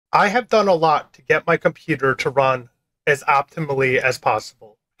I have done a lot to get my computer to run as optimally as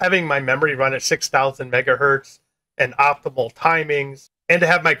possible. Having my memory run at 6,000 megahertz and optimal timings, and to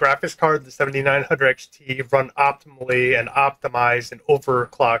have my graphics card, the 7900 XT, run optimally and optimized and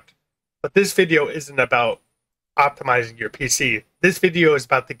overclocked. But this video isn't about optimizing your PC. This video is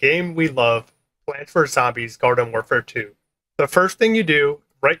about the game we love, Plants vs. Zombies Garden Warfare 2. The first thing you do,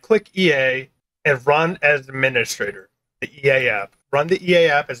 right-click EA and run as administrator, the EA app. Run the EA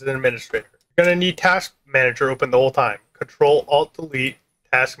app as an administrator. You're going to need Task Manager open the whole time. Control-Alt-Delete,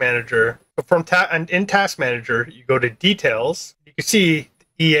 Task Manager. So in Task Manager, you go to Details. You can see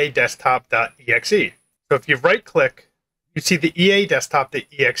EA Desktop.exe. So if you right-click, you see the EA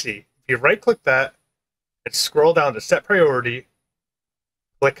Desktop.exe. If you right-click that and scroll down to Set Priority,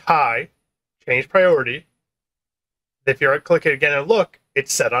 click High, change priority. If you right-click it again and look,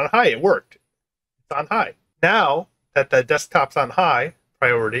 it's set on high. It worked. It's on high. Now that the desktop's on high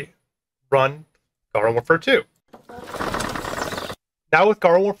priority, run Garden Warfare 2. Now with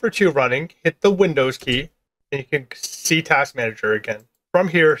Garden Warfare 2 running, hit the Windows key, and you can see Task Manager again. From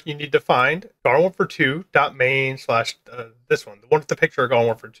here, you need to find Garden Warfare 2.main / this one, the one with the picture of Garden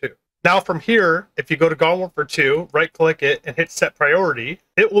Warfare 2. Now from here, if you go to Garden Warfare 2, right-click it and hit Set Priority,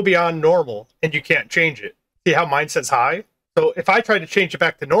 it will be on normal, and you can't change it. See how mine says high? So if I try to change it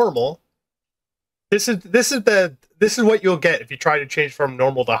back to normal, this is what you'll get if you try to change from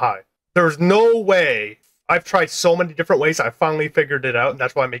normal to high. There's no way. I've tried so many different ways. I finally figured it out, and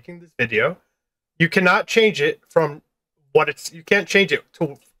that's why I'm making this video. You cannot change it from what it's. You can't change it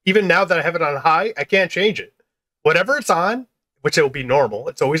to, even now that I have it on high, I can't change it. Whatever it's on, which it will be normal.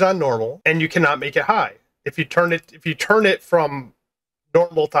 It's always on normal, and you cannot make it high. If you turn it from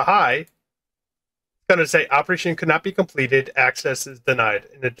normal to high, it's going to say operation could not be completed, access is denied,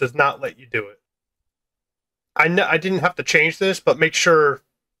 and it does not let you do it. I didn't have to change this, but make sure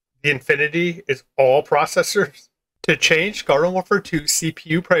the infinity is all processors. To change Garden Warfare 2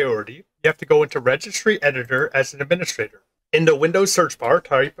 CPU priority, you have to go into Registry Editor as an administrator. In the Windows search bar,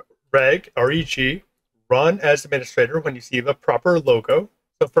 type reg, run as administrator when you see the proper logo.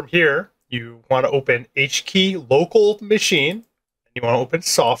 So from here, you want to open HKey local machine, and you want to open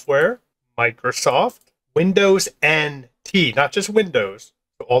software, Microsoft, Windows NT, not just Windows,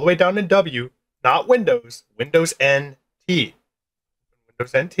 so all the way down in W, not Windows, Windows NT.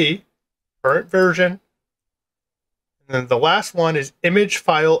 Windows NT, current version. And then the last one is image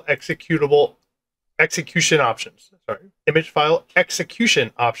file execution options. Sorry, image file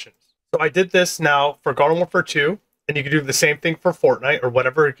execution options. So I did this now for Garden Warfare 2, and you can do the same thing for Fortnite or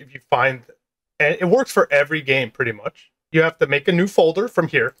whatever if you find. And it works for every game pretty much. You have to make a new folder from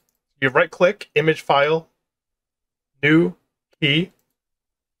here. You right-click, image file, new key,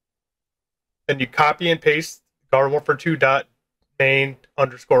 and you copy and paste Garden Warfare 2.main _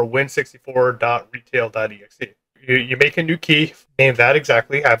 win64.retail.exe. You make a new key, name that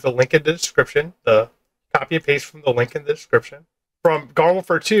exactly, have the link in the description, the copy and paste from the link in the description. From Garden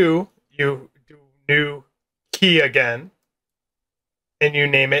Warfare 2, you do new key again, and you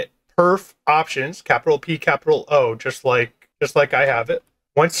name it PerfOptions, capital P, capital O, just like I have it.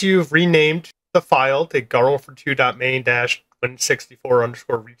 Once you've renamed the file to Garden Warfare 2.main _ win64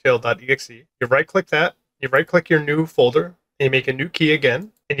 _ retail.exe, you right-click that, you right-click your new folder, and you make a new key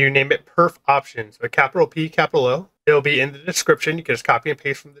again, and you name it PerfOptions, with capital P, capital O. It'll be in the description. You can just copy and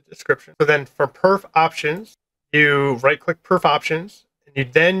paste from the description. So then for PerfOptions, you right-click PerfOptions,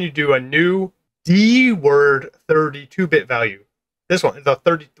 and then you do a new DWORD 32-bit value. This one is a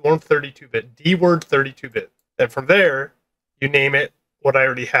 32-bit, DWORD 32-bit. Then from there, you name it what I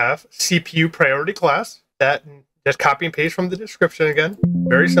already have, CpuPriorityClass. That, just copy and paste from the description again.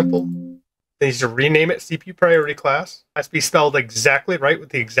 Very simple. Then you just rename it CpuPriorityClass. Has to be spelled exactly right with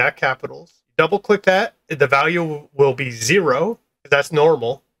the exact capitals. Double click that, the value will be 0, because that's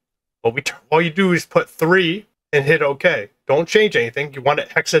normal. But all you do is put 3 and hit OK. Don't change anything. You want it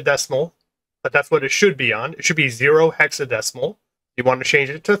hexadecimal, but that's what it should be on. It should be 0 hexadecimal. You want to change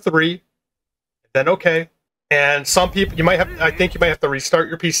it to 3, then OK. And some people, I think you might have to restart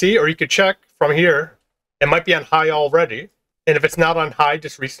your PC, or you could check from here. It might be on high already. And if it's not on high,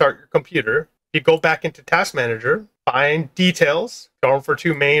 just restart your computer. You go back into Task Manager, find Details, Garden Warfare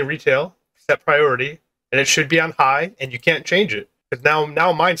 2 main retail, set priority, and it should be on high, and you can't change it. Because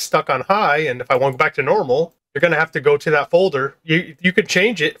now mine's stuck on high, and if I want to go back to normal, you're going to have to go to that folder. You could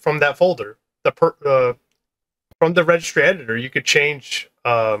change it from that folder. From the registry editor, you could change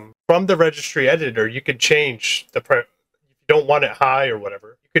the if you don't want it high or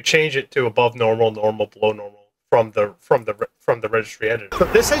whatever. You could change it to above normal, normal, below normal from the registry editor. So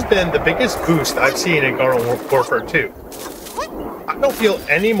this has been the biggest boost I've seen in Garden Warfare 2. I don't feel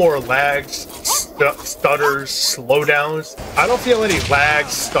any more lags, stutters, slowdowns. I don't feel any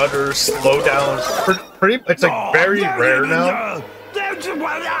lags, stutters, slowdowns. It's like very rare now.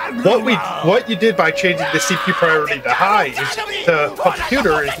 What you did by changing the CPU priority to high is the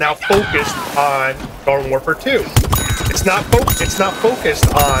computer is now focused on Garden Warfare 2. It's not focused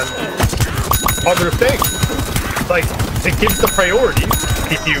on other things. Like, it gives the priority,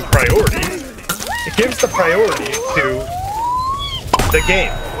 CPU priority. It gives the priority to the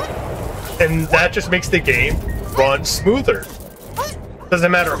game, and that just makes the game run smoother.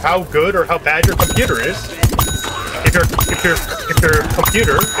 Doesn't matter how good or how bad your computer is. If your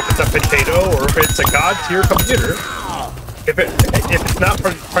computer, if it's a potato or if it's a god tier computer, if it's not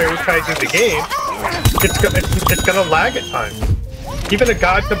prioritizing the game, it's gonna lag at times. Even a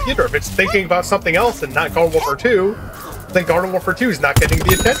god computer, if it's thinking about something else and not Garden Warfare 2, then Garden Warfare 2 is not getting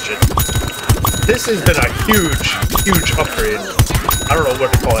the attention. This has been a huge upgrade. I don't know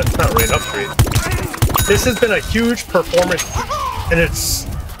what to call it. It's not really an upgrade. This has been a huge performance, and it's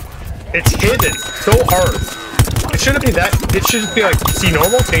hidden so hard. It shouldn't be that. It should just be like see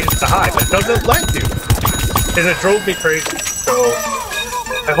normal, change it to high, but it doesn't let you. And it drove me crazy. So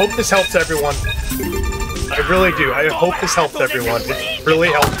I hope this helps everyone. I really do. I hope this helps everyone. It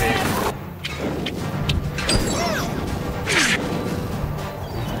really helped me.